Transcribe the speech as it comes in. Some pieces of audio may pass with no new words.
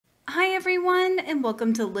and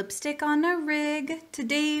welcome to Lipstick on a Rig.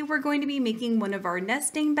 Today we're going to be making one of our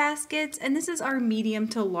nesting baskets, and this is our medium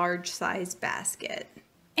to large size basket.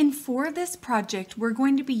 And for this project we're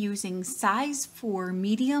going to be using size 4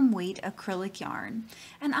 medium weight acrylic yarn,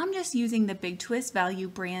 and I'm just using the Big Twist Value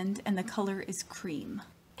brand and the color is cream.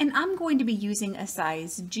 And I'm going to be using a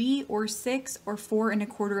size G or 6 or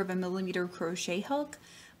 4¼ millimeter crochet hook.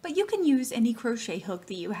 But you can use any crochet hook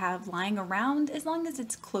that you have lying around as long as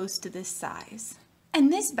it's close to this size.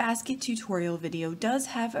 And this basket tutorial video does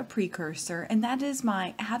have a precursor, and that is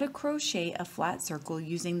my how to crochet a flat circle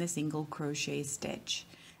using the single crochet stitch.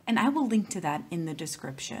 And I will link to that in the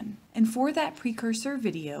description. And for that precursor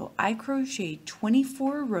video, I crocheted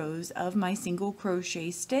 24 rows of my single crochet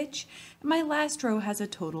stitch, and my last row has a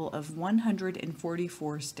total of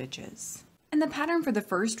 144 stitches. And the pattern for the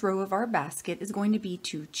first row of our basket is going to be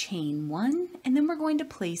to chain 1, and then we're going to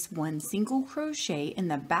place 1 single crochet in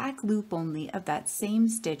the back loop only of that same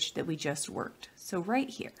stitch that we just worked. So right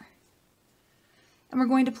here. And we're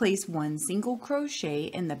going to place 1 single crochet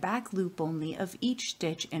in the back loop only of each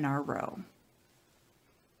stitch in our row.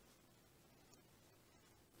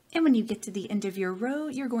 And when you get to the end of your row,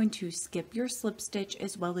 you're going to skip your slip stitch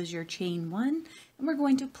as well as your chain 1, and we're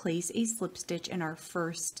going to place a slip stitch in our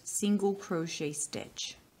first single crochet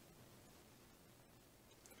stitch.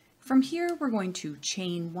 From here, we're going to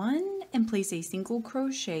chain 1 and place a single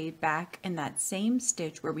crochet back in that same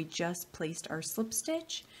stitch where we just placed our slip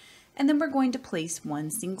stitch, and then we're going to place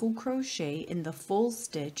 1 single crochet in the full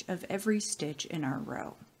stitch of every stitch in our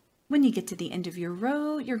row. When you get to the end of your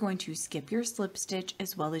row, you're going to skip your slip stitch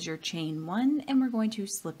as well as your chain 1, and we're going to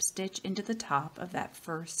slip stitch into the top of that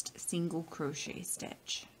first single crochet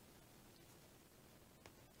stitch.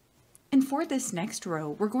 And for this next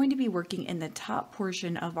row, we're going to be working in the top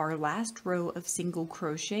portion of our last row of single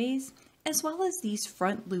crochets, as well as these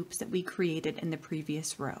front loops that we created in the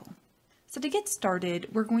previous row. So to get started,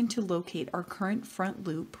 we're going to locate our current front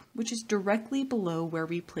loop, which is directly below where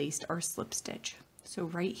we placed our slip stitch. So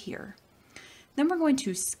right here. Then we're going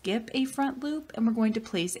to skip a front loop and we're going to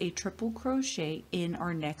place a triple crochet in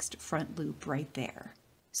our next front loop right there.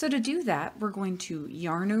 So to do that, we're going to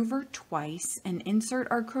yarn over twice and insert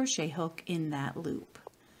our crochet hook in that loop.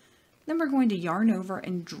 Then we're going to yarn over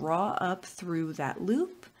and draw up through that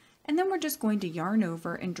loop, and then we're just going to yarn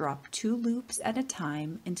over and drop 2 loops at a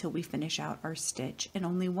time until we finish out our stitch and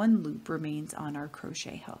only 1 loop remains on our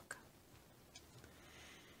crochet hook.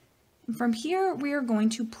 From here, we are going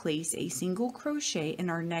to place a single crochet in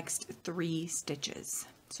our next 3 stitches.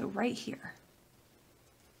 So right here.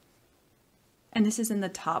 And this is in the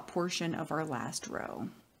top portion of our last row.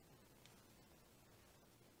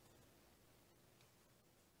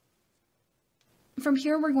 From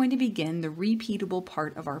here, we're going to begin the repeatable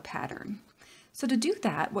part of our pattern. So to do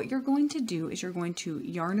that, what you're going to do is you're going to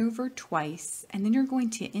yarn over twice, and then you're going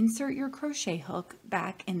to insert your crochet hook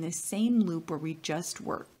back in the same loop where we just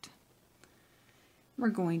worked. We're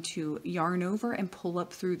going to yarn over and pull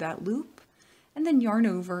up through that loop, and then yarn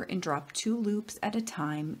over and drop 2 loops at a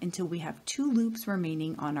time until we have 2 loops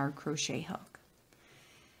remaining on our crochet hook.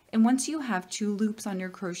 And once you have 2 loops on your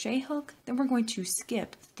crochet hook, then we're going to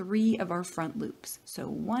skip 3 of our front loops. So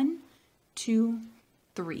 1, 2,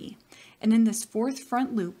 3. And in this 4th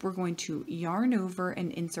front loop, we're going to yarn over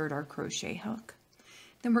and insert our crochet hook.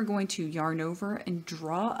 Then we're going to yarn over and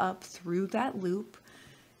draw up through that loop,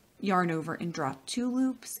 yarn over and drop 2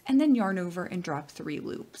 loops, and then yarn over and drop 3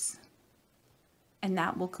 loops. And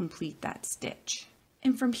that will complete that stitch.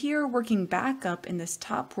 And from here, working back up in this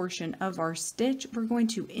top portion of our stitch, we're going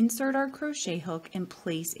to insert our crochet hook and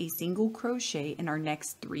place a single crochet in our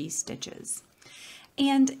next 3 stitches.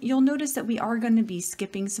 And you'll notice that we are going to be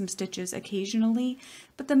skipping some stitches occasionally,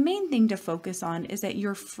 but the main thing to focus on is that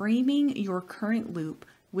you're framing your current loop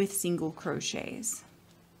with single crochets.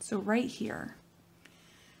 So right here.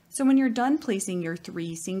 So when you're done placing your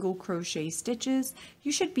 3 single crochet stitches,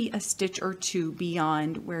 you should be a stitch or 2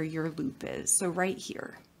 beyond where your loop is. So right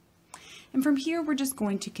here. And from here, we're just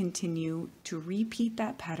going to continue to repeat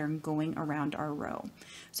that pattern going around our row.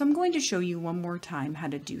 So I'm going to show you one more time how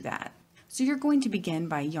to do that. So you're going to begin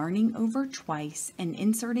by yarning over twice and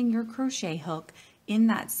inserting your crochet hook in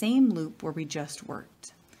that same loop where we just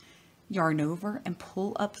worked. Yarn over and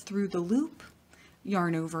pull up through the loop.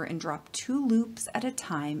 Yarn over and drop 2 loops at a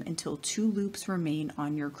time until 2 loops remain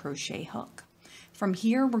on your crochet hook. From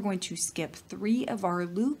here, we're going to skip 3 of our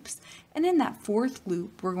loops, and in that 4th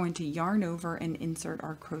loop, we're going to yarn over and insert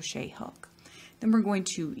our crochet hook. Then we're going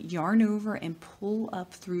to yarn over and pull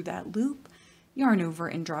up through that loop, yarn over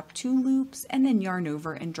and drop 2 loops, and then yarn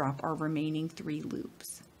over and drop our remaining 3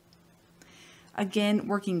 loops. Again,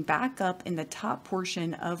 working back up in the top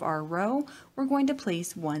portion of our row, we're going to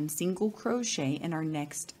place 1 single crochet in our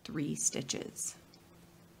next 3 stitches.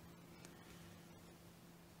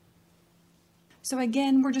 So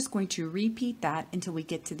again, we're just going to repeat that until we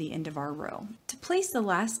get to the end of our row. To place the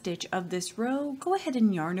last stitch of this row, go ahead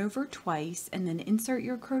and yarn over twice and then insert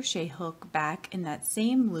your crochet hook back in that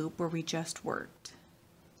same loop where we just worked.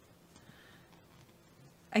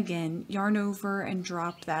 Again, yarn over and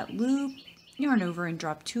drop that loop, yarn over and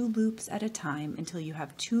drop 2 loops at a time until you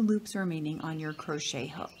have 2 loops remaining on your crochet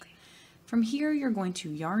hook. From here, you're going to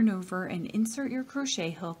yarn over and insert your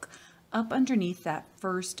crochet hook up underneath that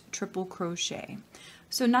first triple crochet.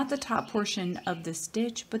 So not the top portion of the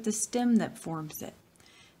stitch, but the stem that forms it.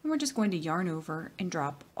 And we're just going to yarn over and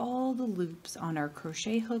drop all the loops on our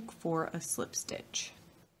crochet hook for a slip stitch.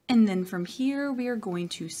 And then from here, we are going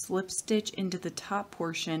to slip stitch into the top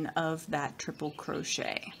portion of that triple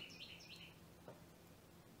crochet.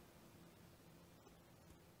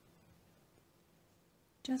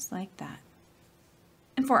 Just like that.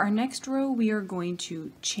 And for our next row, we are going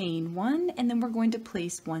to chain 1 and then we're going to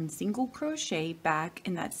place 1 single crochet back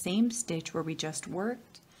in that same stitch where we just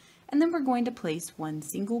worked. And then we're going to place 1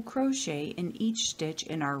 single crochet in each stitch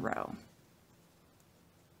in our row.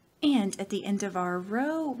 And at the end of our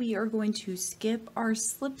row, we are going to skip our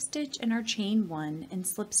slip stitch in our chain 1 and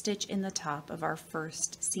slip stitch in the top of our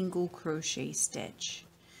first single crochet stitch.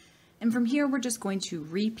 And from here, we're just going to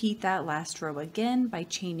repeat that last row again by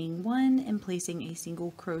chaining 1 and placing a single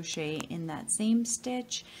crochet in that same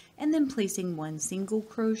stitch, and then placing 1 single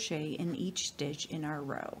crochet in each stitch in our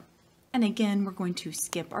row. And again, we're going to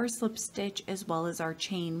skip our slip stitch as well as our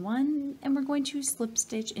chain 1, and we're going to slip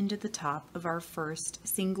stitch into the top of our first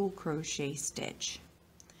single crochet stitch.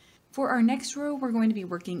 For our next row, we're going to be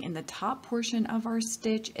working in the top portion of our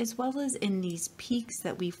stitch as well as in these peaks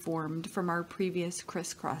that we formed from our previous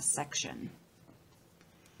crisscross section.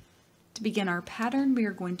 To begin our pattern, we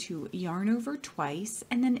are going to yarn over twice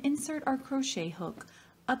and then insert our crochet hook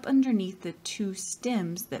up underneath the 2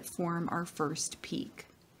 stems that form our first peak.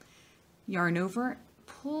 Yarn over,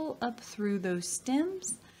 pull up through those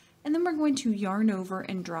stems, and then we're going to yarn over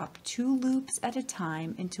and drop 2 loops at a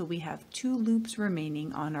time until we have 2 loops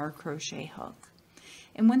remaining on our crochet hook.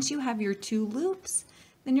 And once you have your 2 loops,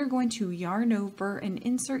 then you're going to yarn over and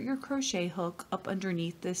insert your crochet hook up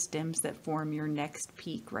underneath the stems that form your next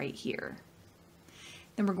peak right here.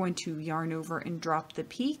 Then we're going to yarn over and drop the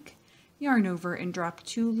peak, yarn over and drop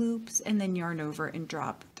 2 loops, and then yarn over and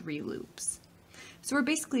drop 3 loops. So we're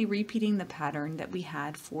basically repeating the pattern that we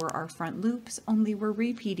had for our front loops, only we're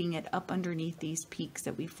repeating it up underneath these peaks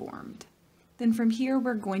that we formed. Then from here,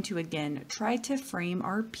 we're going to again try to frame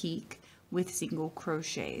our peak with single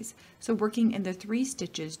crochets. So working in the 3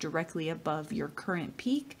 stitches directly above your current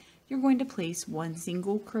peak, you're going to place 1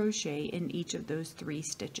 single crochet in each of those 3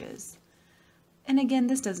 stitches. And again,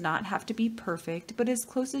 this does not have to be perfect, but as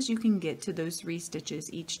close as you can get to those 3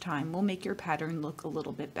 stitches each time will make your pattern look a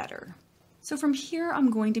little bit better. So from here, I'm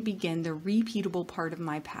going to begin the repeatable part of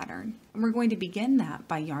my pattern. And we're going to begin that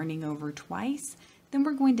by yarning over twice. Then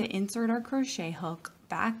we're going to insert our crochet hook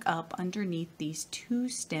back up underneath these 2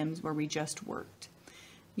 stems where we just worked.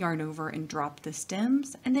 Yarn over and drop the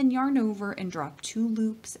stems, and then yarn over and drop 2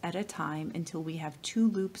 loops at a time until we have 2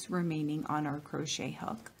 loops remaining on our crochet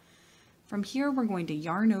hook. From here, we're going to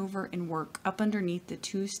yarn over and work up underneath the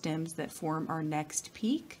 2 stems that form our next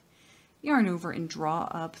peak. Yarn over and draw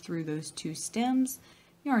up through those 2 stems,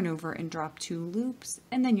 yarn over and drop 2 loops,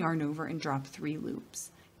 and then yarn over and drop 3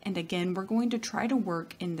 loops. And again, we're going to try to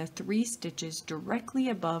work in the 3 stitches directly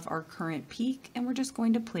above our current peak, and we're just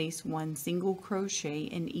going to place 1 single crochet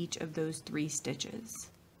in each of those 3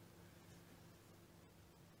 stitches.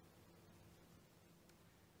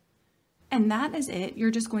 And that is it.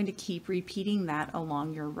 You're just going to keep repeating that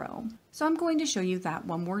along your row. So I'm going to show you that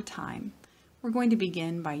one more time. We're going to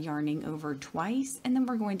begin by yarning over twice, and then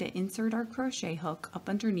we're going to insert our crochet hook up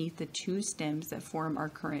underneath the 2 stems that form our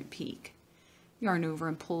current peak. Yarn over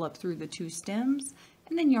and pull up through the 2 stems,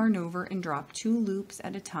 and then yarn over and drop 2 loops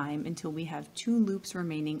at a time until we have 2 loops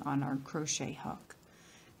remaining on our crochet hook.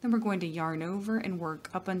 Then we're going to yarn over and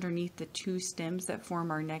work up underneath the 2 stems that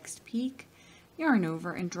form our next peak, yarn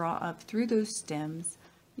over and draw up through those stems,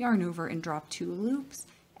 yarn over and drop 2 loops,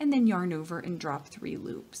 and then yarn over and drop 3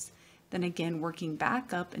 loops. Then again, working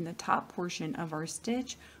back up in the top portion of our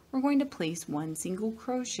stitch, we're going to place 1 single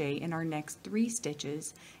crochet in our next 3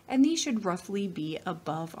 stitches, and these should roughly be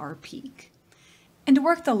above our peak. And to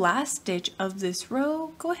work the last stitch of this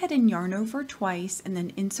row, go ahead and yarn over twice and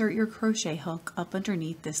then insert your crochet hook up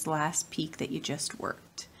underneath this last peak that you just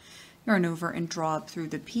worked. Yarn over and draw up through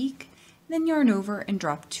the peak, Then yarn over and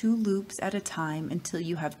drop 2 loops at a time until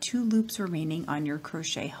you have 2 loops remaining on your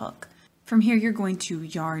crochet hook. From here you're going to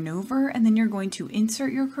yarn over and then you're going to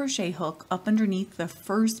insert your crochet hook up underneath the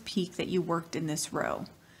first peak that you worked in this row.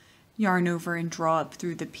 Yarn over and draw up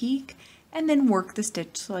through the peak and then work the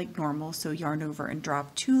stitch like normal. So yarn over and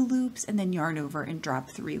drop 2 loops and then yarn over and drop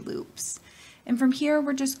 3 loops. And from here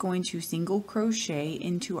we're just going to single crochet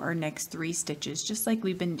into our next 3 stitches just like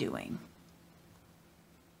we've been doing.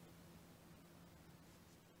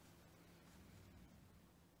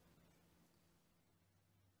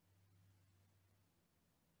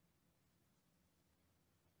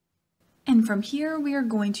 And from here we are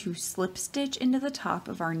going to slip stitch into the top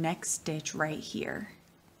of our next stitch right here.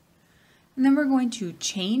 And then we're going to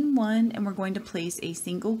chain 1 and we're going to place a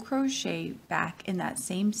single crochet back in that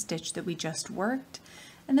same stitch that we just worked.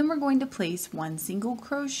 And then we're going to place 1 single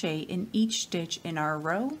crochet in each stitch in our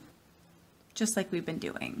row, just like we've been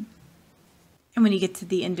doing. And when you get to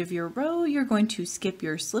the end of your row, you're going to skip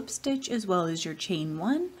your slip stitch as well as your chain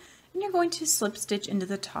 1, and you're going to slip stitch into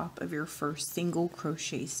the top of your first single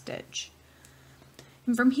crochet stitch.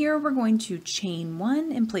 And from here we're going to chain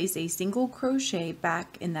 1 and place a single crochet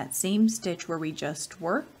back in that same stitch where we just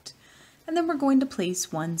worked, and then we're going to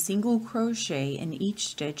place 1 single crochet in each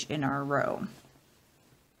stitch in our row.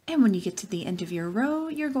 And when you get to the end of your row,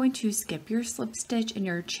 you're going to skip your slip stitch and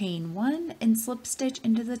your chain 1 and slip stitch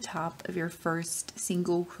into the top of your first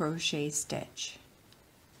single crochet stitch.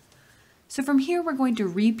 So from here we're going to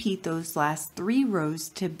repeat those last 3 rows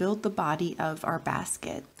to build the body of our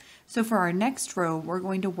basket. So for our next row, we're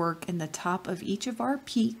going to work in the top of each of our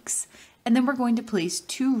peaks, and then we're going to place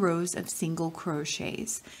 2 rows of single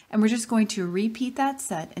crochets. And we're just going to repeat that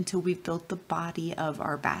set until we've built the body of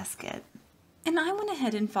our basket. And I went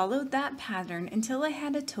ahead and followed that pattern until I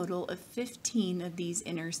had a total of 15 of these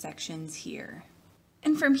intersections here.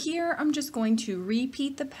 And from here, I'm just going to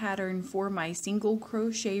repeat the pattern for my single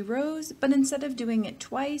crochet rows, but instead of doing it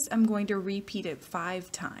twice, I'm going to repeat it 5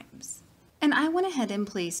 times. And I went ahead and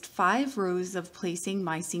placed 5 rows of placing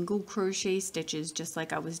my single crochet stitches just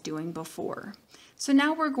like I was doing before. So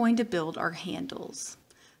now we're going to build our handles.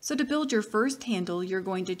 So to build your first handle, you're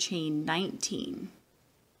going to chain 19.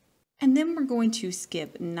 And then we're going to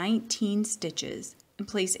skip 19 stitches and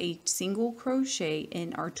place a single crochet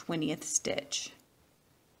in our 20th stitch.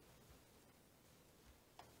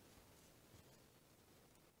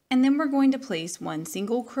 And then we're going to place 1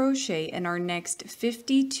 single crochet in our next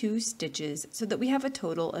 52 stitches so that we have a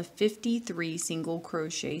total of 53 single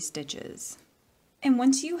crochet stitches. And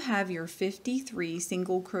once you have your 53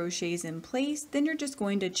 single crochets in place, then you're just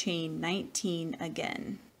going to chain 19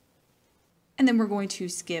 again. And then we're going to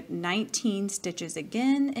skip 19 stitches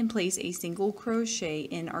again and place a single crochet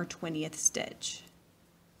in our 20th stitch.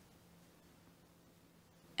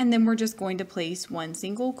 And then we're just going to place 1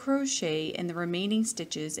 single crochet in the remaining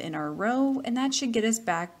stitches in our row, and that should get us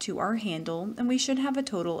back to our handle, and we should have a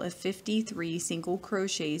total of 53 single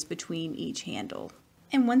crochets between each handle.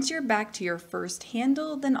 And once you're back to your first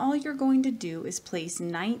handle, then all you're going to do is place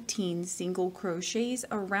 19 single crochets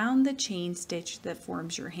around the chain stitch that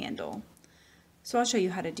forms your handle. So I'll show you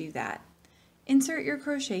how to do that. Insert your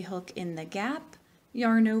crochet hook in the gap,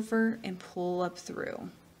 yarn over, and pull up through.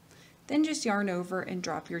 Then just yarn over and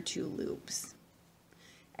drop your 2 loops.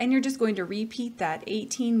 And you're just going to repeat that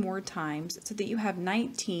 18 more times so that you have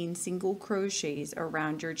 19 single crochets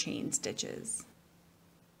around your chain stitches.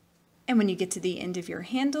 And when you get to the end of your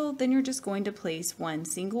handle, then you're just going to place 1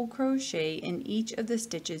 single crochet in each of the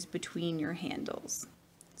stitches between your handles.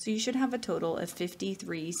 So you should have a total of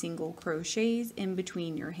 53 single crochets in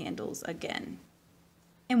between your handles again.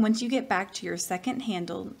 And once you get back to your second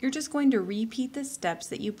handle, you're just going to repeat the steps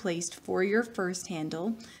that you placed for your first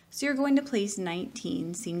handle. So you're going to place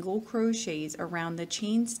 19 single crochets around the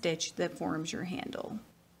chain stitch that forms your handle.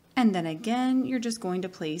 And then again, you're just going to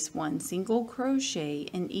place 1 single crochet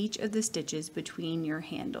in each of the stitches between your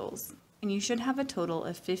handles. And you should have a total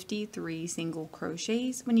of 53 single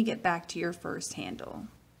crochets when you get back to your first handle.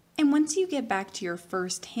 And once you get back to your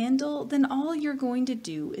first handle, then all you're going to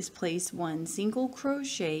do is place 1 single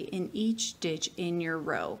crochet in each stitch in your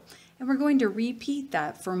row. And we're going to repeat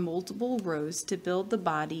that for multiple rows to build the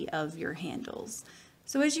body of your handles.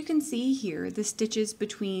 So as you can see here, the stitches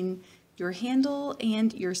between your handle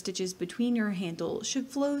and your stitches between your handle should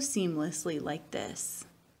flow seamlessly like this.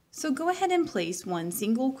 So go ahead and place 1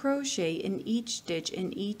 single crochet in each stitch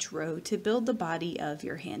in each row to build the body of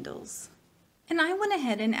your handles. And I went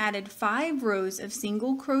ahead and added 5 rows of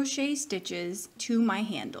single crochet stitches to my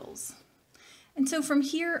handles. And so from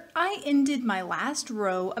here, I ended my last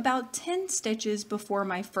row about 10 stitches before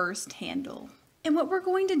my first handle. And what we're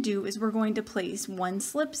going to do is we're going to place 1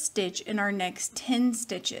 slip stitch in our next 10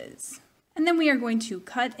 stitches. And then we are going to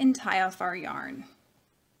cut and tie off our yarn.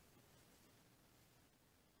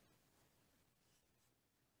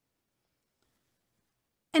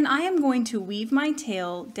 And I am going to weave my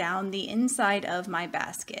tail down the inside of my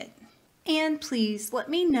basket. And please let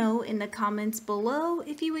me know in the comments below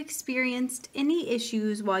if you experienced any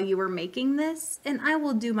issues while you were making this, and I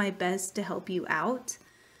will do my best to help you out.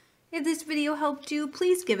 If this video helped you,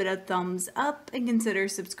 please give it a thumbs up and consider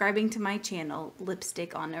subscribing to my channel,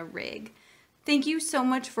 Lipstick on a Rig. Thank you so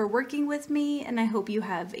much for working with me, and I hope you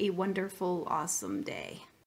have a wonderful, awesome day.